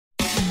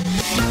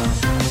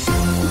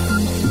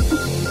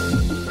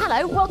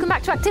Hello, welcome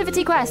back to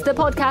Activity Quest, the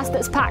podcast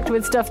that's packed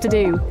with stuff to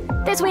do.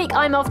 This week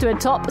I'm off to a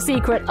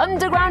top-secret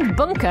underground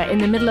bunker in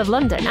the middle of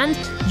London, and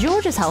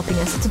George is helping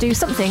us to do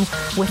something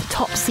with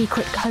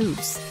top-secret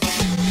codes.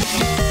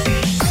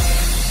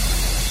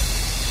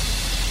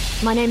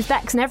 My name's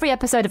Bex, and every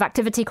episode of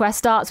Activity Quest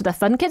starts with a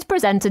Fun Kids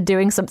presenter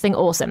doing something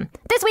awesome.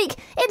 This week,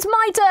 it's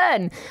my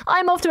turn!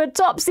 I'm off to a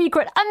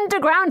top-secret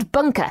underground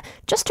bunker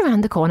just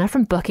around the corner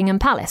from Buckingham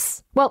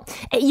Palace. Well,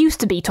 it used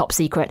to be top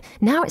secret.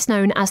 Now it's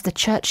known as the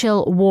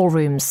Churchill War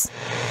Rooms.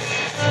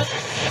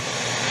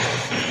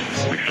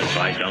 We shall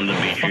fight on the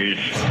beaches.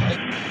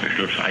 We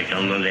shall fight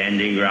on the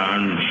landing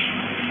grounds.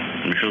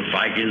 We shall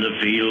fight in the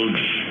fields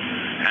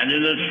and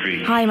in the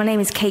streets. Hi, my name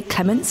is Kate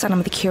Clements and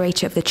I'm the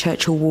curator of the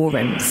Churchill War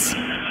Rooms.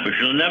 We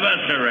shall never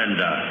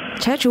surrender.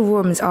 Churchill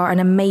War Rooms are an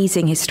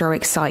amazing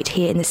historic site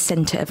here in the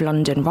centre of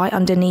London, right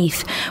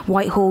underneath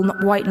Whitehall,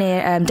 right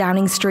near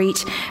Downing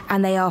Street,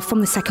 and they are from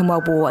the Second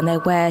World War, and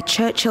they're where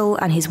Churchill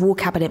and his war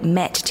cabinet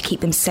met to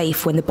keep them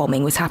safe when the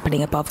bombing was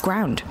happening above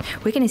ground.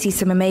 We're going to see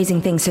some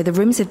amazing things. So the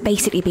rooms have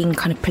basically been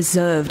kind of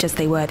preserved as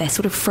they were. They're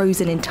sort of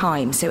frozen in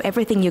time. So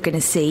everything you're going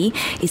to see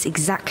is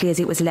exactly as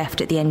it was left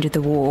at the end of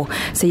the war.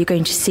 So you're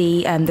going to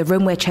see the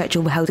room where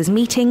Churchill held his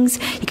meetings.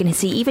 You're going to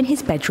see even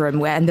his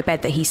bedroom and the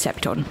bed that he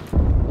slept on.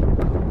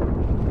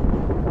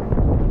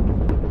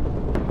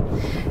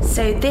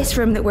 So this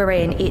room that we're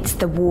in, it's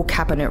the War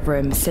Cabinet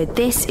room. So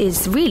this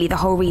is really the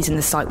whole reason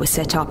the site was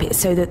set up. It's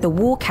so that the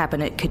War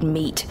Cabinet could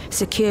meet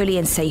securely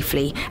and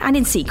safely and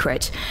in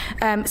secret.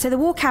 So the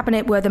War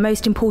Cabinet were the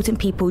most important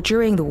people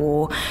during the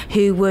war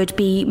who would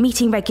be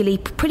meeting regularly,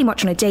 pretty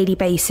much on a daily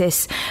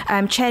basis,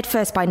 chaired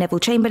first by Neville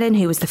Chamberlain,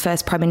 who was the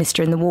first Prime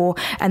Minister in the war,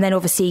 and then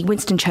obviously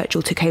Winston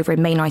Churchill took over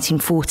in May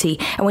 1940.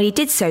 And when he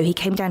did so, he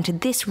came down to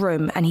this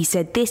room and he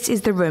said, "This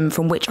is the room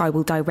from which I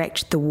will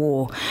direct the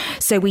war."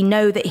 So we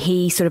know that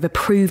he sort of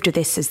approved of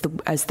this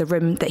as the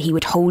room that he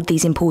would hold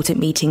these important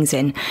meetings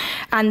in.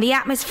 And the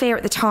atmosphere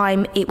at the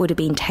time, it would have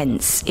been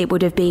tense. It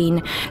would have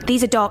been,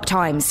 these are dark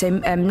times. So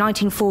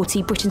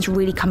 1940, Britain's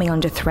really coming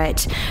under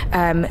threat.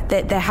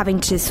 They're having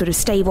to sort of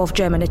stave off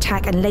German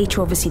attack, and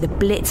later obviously the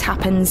Blitz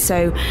happens,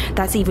 so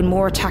that's even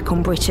more attack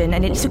on Britain,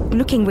 and it's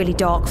looking really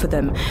dark for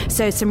them.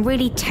 So some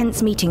really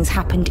tense meetings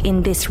happened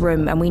in this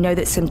room, and we know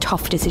that some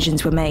tough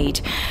decisions were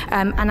made.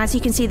 And as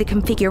you can see, the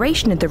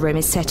configuration of the room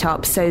is set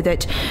up so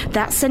that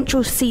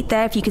central seat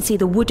there, if you can see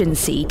the wooden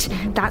seat,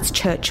 that's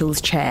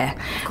Churchill's chair.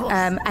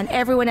 And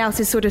everyone else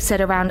is sort of set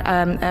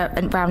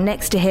around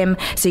next to him.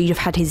 So you'd have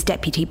had his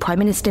deputy prime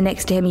minister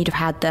next to him, you'd have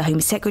had the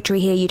Home Secretary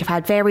here, you'd have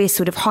had various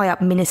sort of high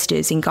up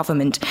ministers in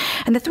government.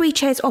 And the three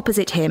chairs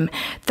opposite him,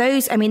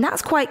 those, I mean,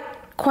 that's quite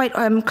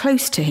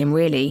close to him,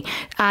 really.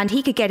 And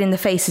he could get in the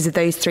faces of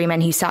those three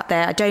men who sat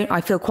there.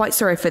 I feel quite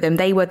sorry for them.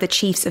 They were the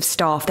chiefs of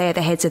staff. They are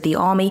the heads of the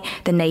Army,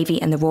 the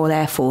Navy and the Royal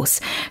Air Force.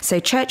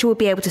 So Churchill would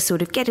be able to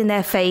sort of get in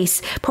their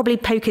face, probably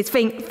poke his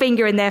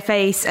finger in their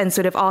face and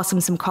sort of ask them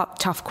some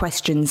tough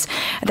questions.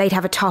 They'd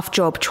have a tough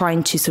job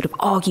trying to sort of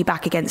argue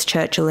back against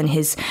Churchill and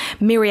his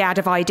myriad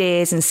of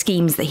ideas and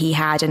schemes that he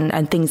had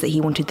and things that he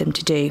wanted them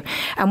to do.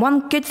 And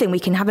one good thing, we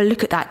can have a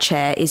look at that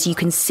chair, is you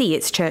can see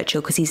it's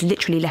Churchill because he's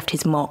literally left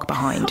his mark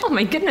behind. Oh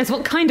my goodness,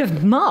 what kind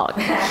of mark?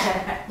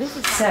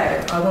 So,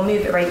 I will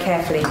move it very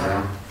carefully.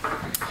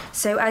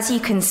 So as you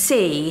can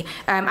see,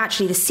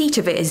 actually the seat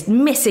of it is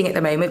missing at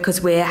the moment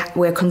because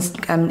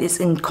it's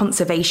in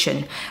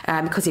conservation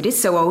because it is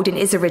so old and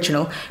is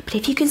original. But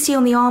if you can see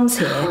on the arms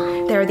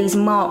here, there are these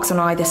marks on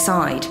either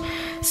side.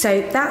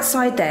 So that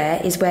side there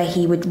is where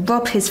he would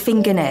rub his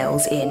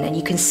fingernails in, and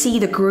you can see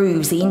the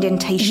grooves, the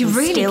indentations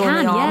still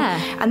on the arm.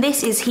 Yeah. And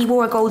this is, he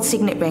wore a gold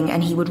signet ring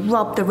and he would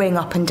rub the ring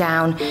up and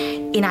down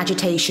in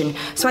agitation.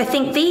 So I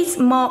think these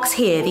marks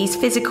here, these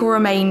physical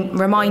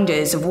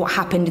reminders of what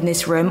happened in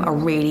this room are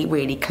really,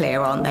 really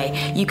clear, aren't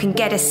they? You can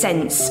get a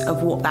sense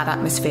of what that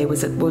atmosphere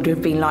would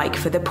have been like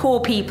for the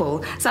poor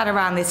people sat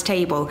around this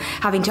table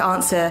having to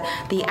answer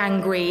the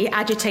angry,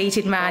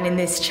 agitated man in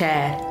this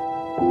chair.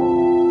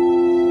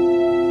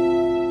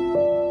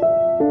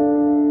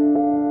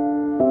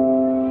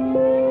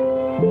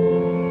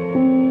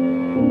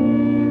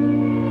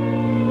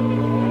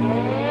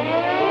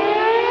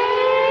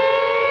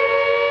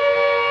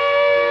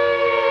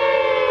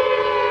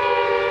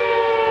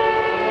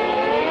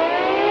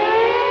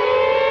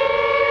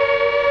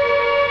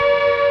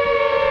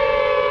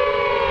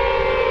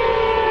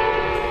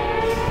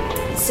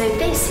 So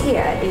this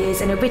here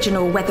is an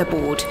original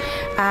weatherboard,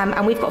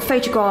 and we've got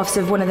photographs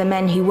of one of the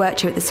men who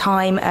worked here at the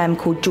time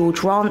called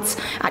George Rance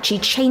actually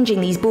changing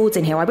these boards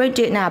in here. I won't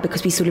do it now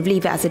because we sort of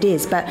leave it as it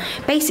is, but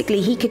basically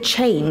he could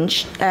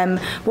change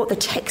what the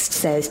text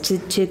says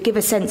to give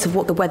a sense of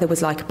what the weather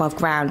was like above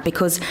ground,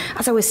 because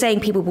as I was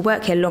saying, people will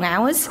work here long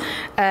hours.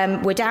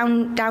 We're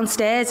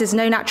downstairs, there's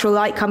no natural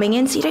light coming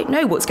in, so you don't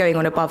know what's going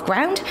on above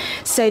ground.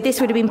 So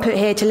this would have been put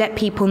here to let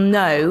people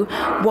know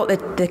what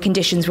the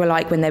conditions were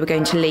like when they were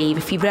going to leave.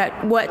 If if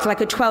you've worked like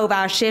a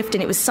 12-hour shift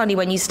and it was sunny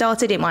when you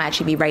started, it might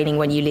actually be raining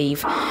when you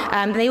leave.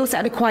 They also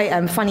had a quite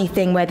funny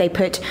thing where they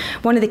put,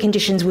 one of the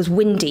conditions was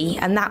windy,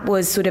 and that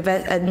was sort of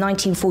a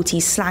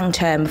 1940s slang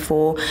term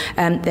for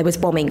there was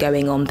bombing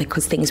going on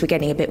because things were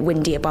getting a bit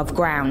windy above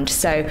ground.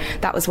 So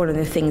that was one of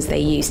the things they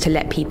used to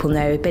let people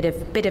know. A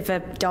bit of a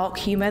dark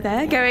humour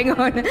there going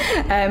on.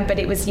 But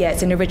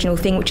it's an original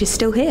thing which is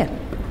still here.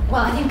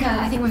 Well,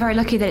 I think we're very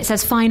lucky that it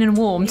says fine and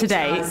warm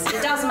today.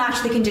 It does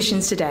match the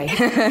conditions today.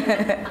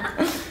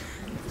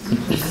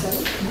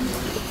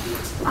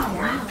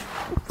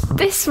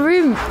 This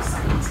room,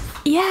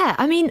 yeah,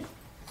 I mean,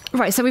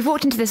 right, so we've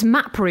walked into this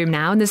map room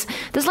now, and there's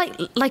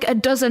like a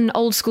dozen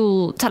old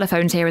school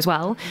telephones here as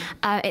well.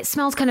 It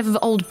smells kind of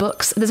old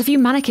books. There's a few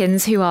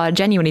mannequins who are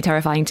genuinely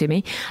terrifying to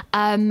me.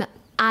 And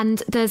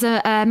there's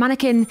a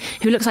mannequin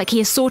who looks like he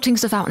is sorting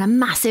stuff out on a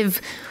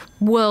massive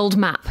world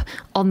map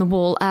on the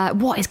wall.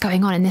 What is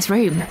going on in this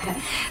room?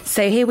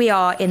 So here we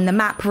are in the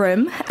map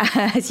room,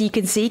 as you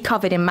can see,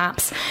 covered in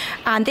maps.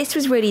 And this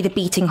was really the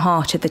beating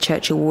heart of the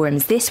Churchill War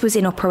Rooms. This was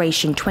in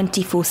operation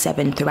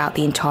 24/7 throughout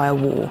the entire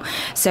war.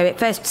 So it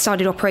first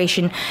started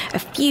operation a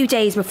few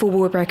days before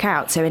war broke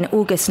out. So in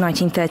August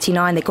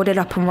 1939, they got it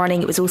up and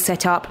running. It was all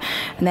set up.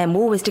 And then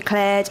war was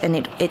declared,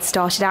 and it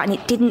started out, and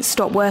it didn't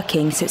stop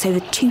working. So it's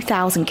over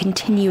 2,000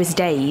 continuous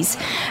days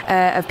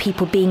of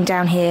people being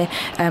down here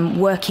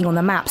working on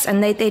the maps,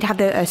 and they'd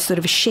have a sort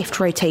of a shift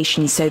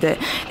rotation, so that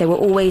there were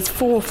always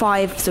 4 or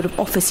 5 sort of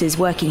officers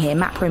working here,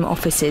 map room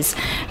officers,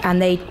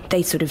 and they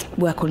sort of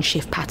work on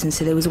shift patterns,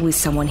 so there was always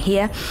someone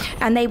here,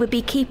 and they would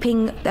be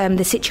keeping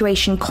the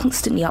situation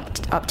constantly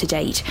up to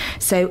date.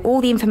 So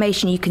all the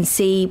information you can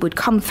see would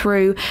come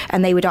through,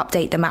 and they would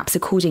update the maps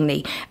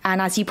accordingly.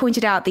 And as you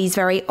pointed out, these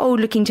very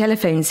old-looking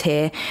telephones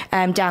here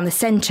down the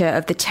centre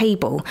of the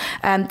table,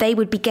 they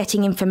would be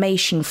getting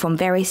information from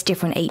various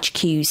different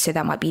HQs. So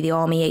that might be the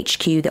Army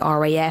HQ, the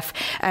RAF.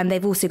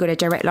 They've also got a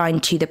direct line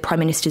to the Prime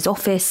Minister's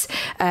office,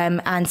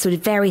 and sort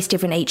of various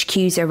different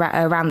HQs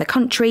around the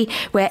country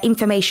where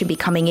information be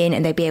coming in,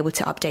 and they'd be able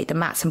to update the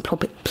maps and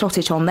plot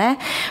it on there.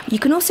 You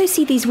can also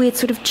see these weird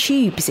sort of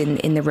tubes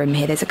in the room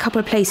here. There's a couple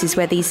of places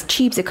where these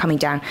tubes are coming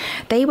down.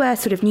 They were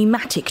sort of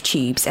pneumatic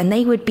tubes, and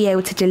they would be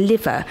able to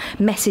deliver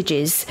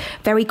messages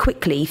very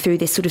quickly through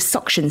this sort of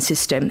suction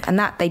system, and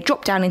that they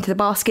drop down into the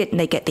basket and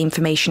they get the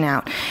information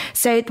out.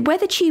 So where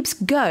the tubes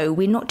go,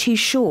 we're not too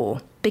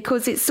sure,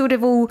 because it's sort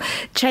of all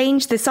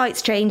changed, the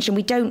site's changed, and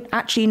we don't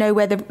actually know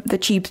where the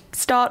tubes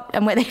start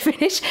and where they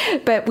finish,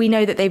 but we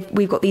know that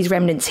we've got these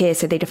remnants here,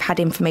 so they'd have had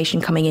information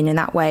coming in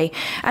that way.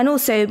 And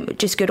also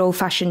just good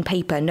old-fashioned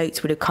paper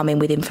notes would have come in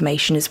with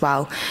information as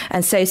well.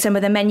 And so some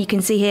of the men you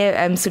can see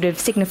here sort of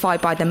signified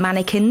by the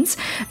mannequins.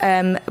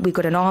 We've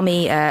got an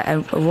Army,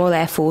 a Royal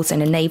Air Force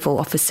and a Naval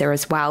officer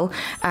as well,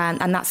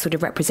 and that's sort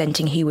of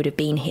representing who would have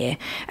been here.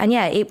 And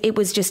yeah, it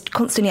was just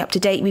constantly up to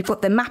date. We've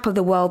got the map of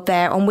the world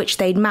there, on which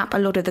they'd map a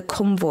lot of the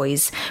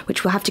convoys,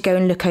 which we'll have to go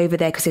and look over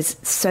there because there's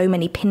so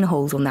many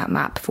pinholes on that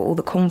map for all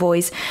the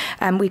convoys.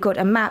 We've got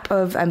a map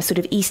of sort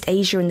of East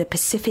Asia and the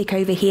Pacific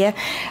over here,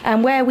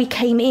 and where we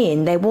came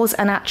in there was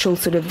an actual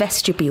sort of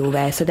vestibule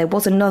there, so there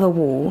was another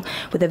wall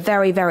with a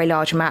very, very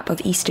large map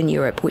of Eastern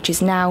Europe, which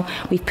is now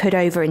we've put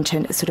over into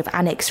a sort of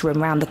annex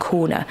room around the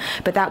corner,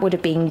 but that would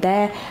have been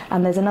there.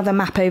 And there's another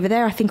map over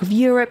there, I think, of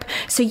Europe.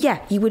 So yeah,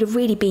 you would have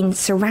really been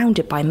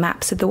surrounded by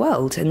maps of the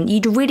world, and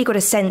you'd really got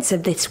a sense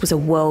of this was a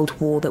world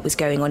war that was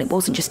going on. It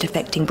wasn't just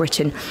affecting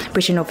Britain.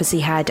 Britain obviously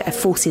had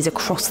forces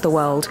across the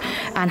world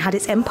and had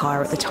its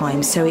empire at the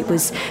time, so it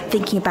was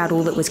thinking about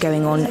all that was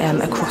going on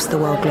across the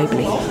world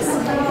globally.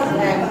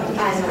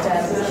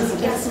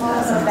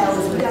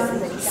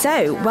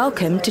 So,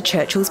 welcome to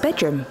Churchill's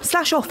bedroom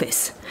 /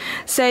 office.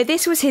 So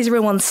this was his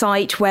room on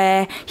site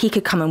where he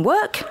could come and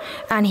work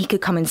and he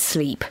could come and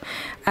sleep.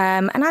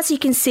 And as you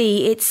can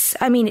see, it's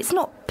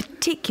not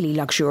particularly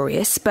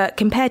luxurious, but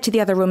compared to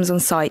the other rooms on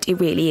site, it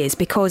really is,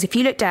 because if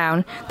you look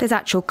down, there's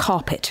actual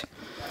carpet.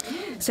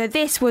 So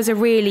this was a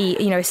really,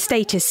 a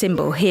status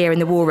symbol here in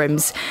the war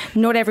rooms.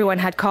 Not everyone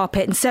had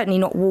carpet, and certainly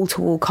not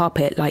wall-to-wall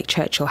carpet like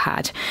Churchill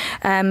had.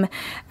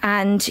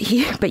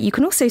 But you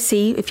can also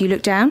see, if you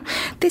look down,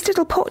 this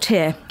little pot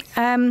here,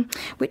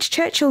 which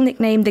Churchill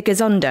nicknamed the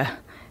Gazunder,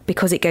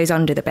 because it goes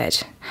under the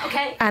bed.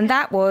 Okay. And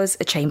that was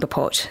a chamber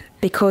pot,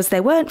 because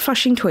there weren't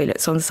flushing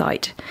toilets on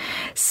site.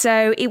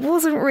 So it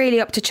wasn't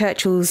really up to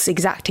Churchill's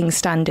exacting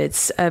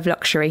standards of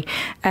luxury.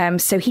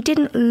 So he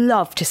didn't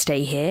love to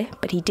stay here,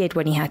 but he did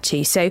when he had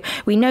to. So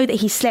we know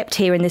that he slept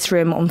here in this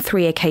room on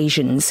 3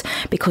 occasions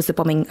because the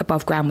bombing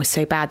above ground was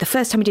so bad. The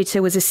first time he did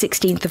so was the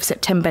 16th of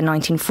September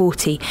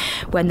 1940,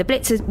 when the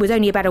Blitz was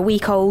only about a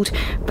week old,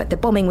 but the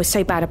bombing was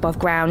so bad above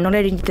ground. Not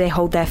only did they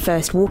hold their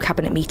first war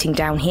cabinet meeting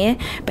down here,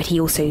 but he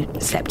also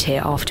slept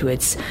here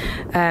afterwards.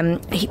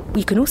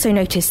 You can also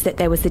notice that that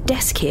there was the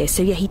desk here.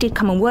 So yeah, he did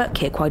come and work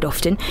here quite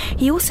often.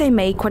 He also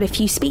made quite a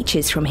few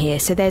speeches from here.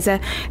 So there's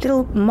a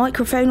little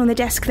microphone on the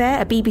desk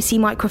there, a BBC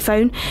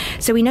microphone.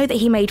 So we know that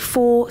he made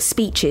 4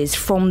 speeches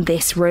from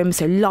this room,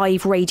 so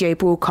live radio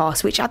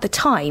broadcasts, which at the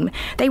time,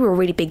 they were a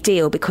really big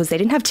deal because they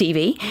didn't have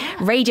TV.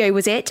 Radio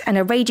was it, and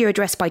a radio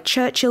address by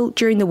Churchill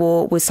during the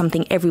war was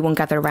something everyone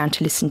gathered around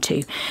to listen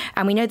to.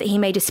 And we know that he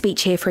made a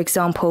speech here, for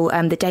example,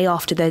 the day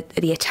after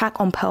the attack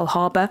on Pearl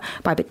Harbor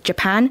by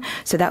Japan.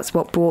 So that's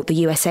what brought the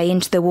USA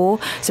into the war.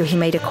 So he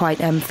made a quite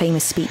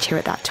famous speech here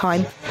at that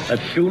time. As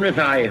soon as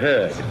I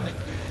heard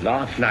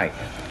last night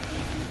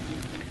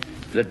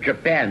that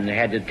Japan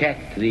had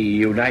attacked the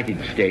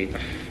United States,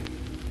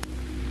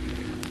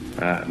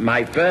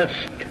 my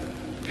first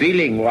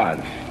feeling was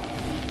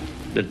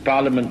that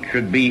Parliament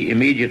should be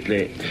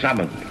immediately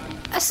summoned.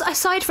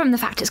 Aside from the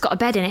fact it's got a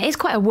bed in it, it's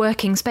quite a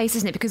working space,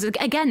 isn't it? Because,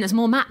 again, there's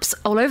more maps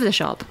all over the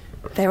shop.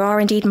 There are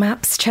indeed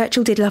maps.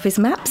 Churchill did love his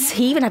maps.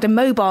 He even had a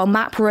mobile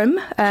map room.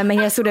 He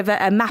had sort of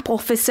a map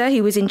officer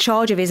who was in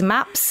charge of his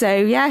maps. So,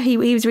 yeah, he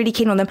was really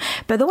keen on them.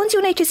 But the ones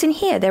you'll notice in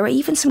here, there are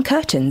even some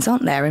curtains,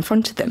 aren't there, in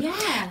front of them?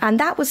 Yeah. And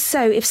that was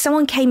so if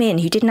someone came in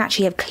who didn't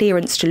actually have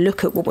clearance to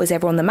look at what was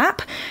ever on the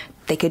map,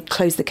 they could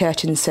close the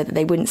curtains so that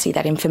they wouldn't see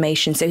that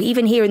information. So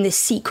even here in this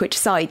secret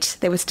site,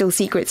 there were still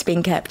secrets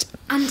being kept.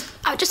 And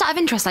just out of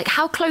interest, like,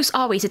 how close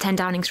are we to 10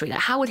 Downing Street? Like,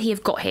 how would he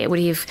have got here? Would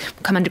he have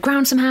come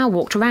underground somehow,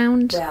 walked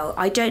around? Well,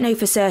 I don't know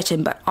for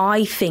certain, but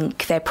I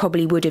think there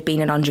probably would have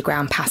been an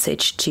underground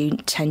passage to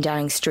 10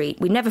 Downing Street.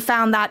 We've never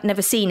found that,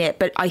 never seen it,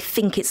 but I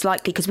think it's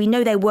likely because we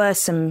know there were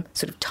some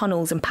sort of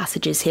tunnels and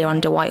passages here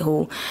under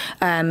Whitehall.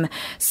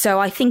 So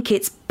I think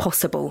it's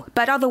possible.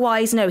 But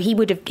otherwise, no, he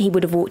would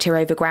have walked here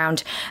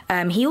overground.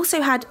 He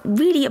also had,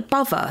 really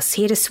above us,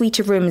 he had a suite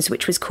of rooms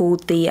which was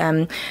called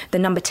the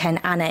number 10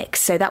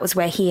 Annex. So that was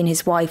where he and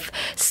his wife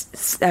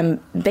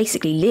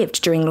basically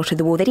lived during a lot of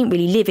the war. They didn't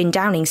really live in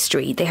Downing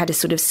Street. They had a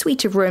sort of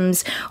suite of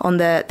rooms on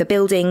the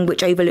building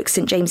which overlooks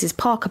St James's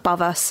Park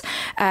above us.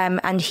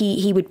 And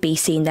he would be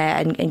seen there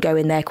and go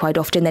in there quite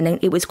often. Then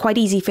it was quite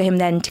easy for him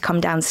then to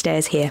come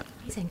downstairs here.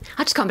 Amazing.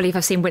 I just can't believe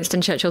I've seen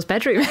Winston Churchill's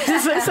bedroom.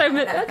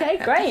 Okay,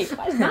 great.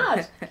 That is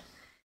mad.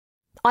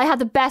 I had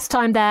the best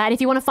time there, and if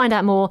you want to find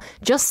out more,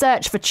 just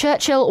search for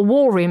Churchill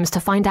War Rooms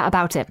to find out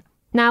about it.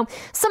 Now,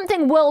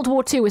 something World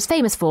War II was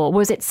famous for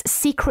was its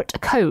secret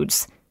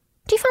codes.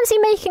 Do you fancy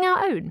making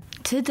our own?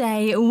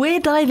 Today, we're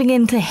diving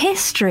into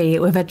history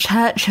with a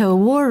Churchill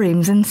War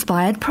Rooms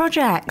inspired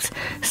project.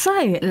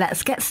 So,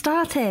 let's get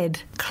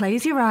started.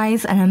 Close your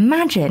eyes and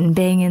imagine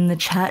being in the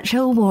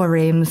Churchill War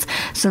Rooms,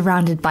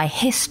 surrounded by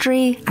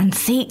history and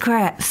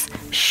secrets.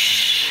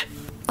 Shh.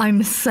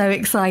 I'm so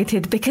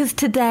excited because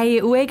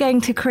today we're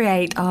going to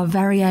create our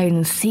very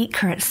own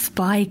secret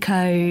spy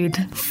code.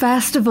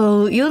 First of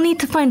all, you'll need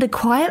to find a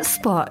quiet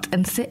spot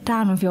and sit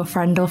down with your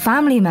friend or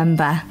family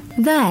member.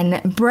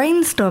 Then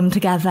brainstorm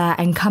together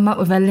and come up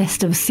with a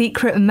list of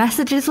secret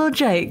messages or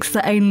jokes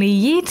that only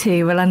you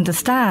two will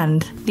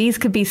understand. These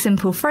could be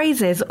simple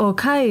phrases or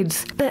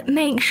codes, but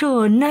make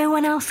sure no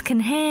one else can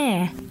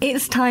hear.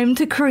 It's time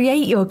to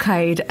create your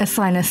code.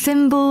 Assign a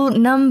symbol,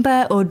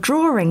 number, or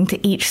drawing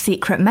to each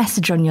secret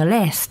message on your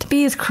list.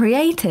 Be as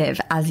creative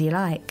as you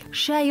like.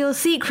 Share your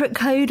secret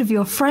code with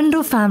your friend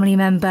or family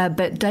member,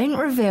 but don't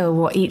reveal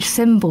what each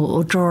symbol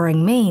or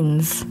drawing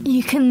means.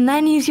 You can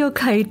then use your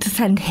code to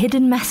send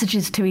hidden messages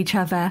to each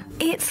other.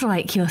 It's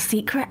like your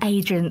secret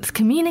agents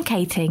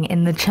communicating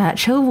in the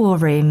Churchill War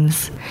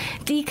Rooms.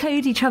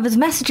 Decode each other's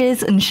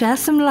messages and share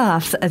some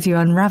laughs as you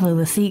unravel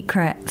the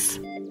secrets.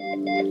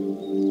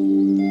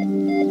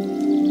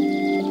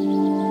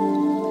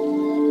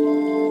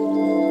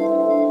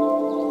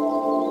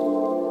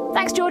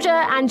 Thanks,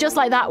 Georgia, and just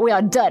like that, we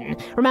are done.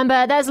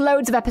 Remember, there's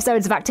loads of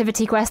episodes of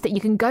Activity Quest that you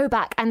can go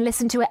back and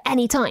listen to at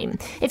any time.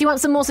 If you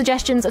want some more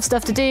suggestions of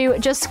stuff to do,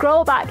 just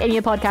scroll back in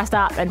your podcast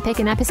app and pick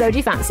an episode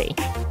you fancy.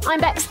 I'm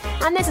Bex,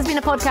 and this has been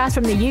a podcast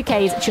from the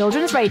UK's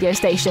children's radio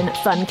station,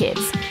 Fun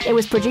Kids. It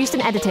was produced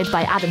and edited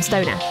by Adam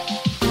Stoner.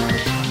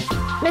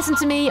 Listen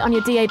to me on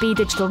your DAB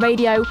digital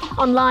radio,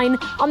 online,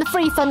 on the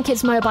free Fun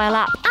Kids mobile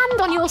app,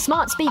 and on your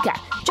smart speaker.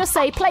 Just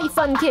say, play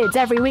Fun Kids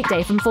every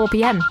weekday from 4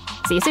 p.m.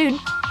 See you soon.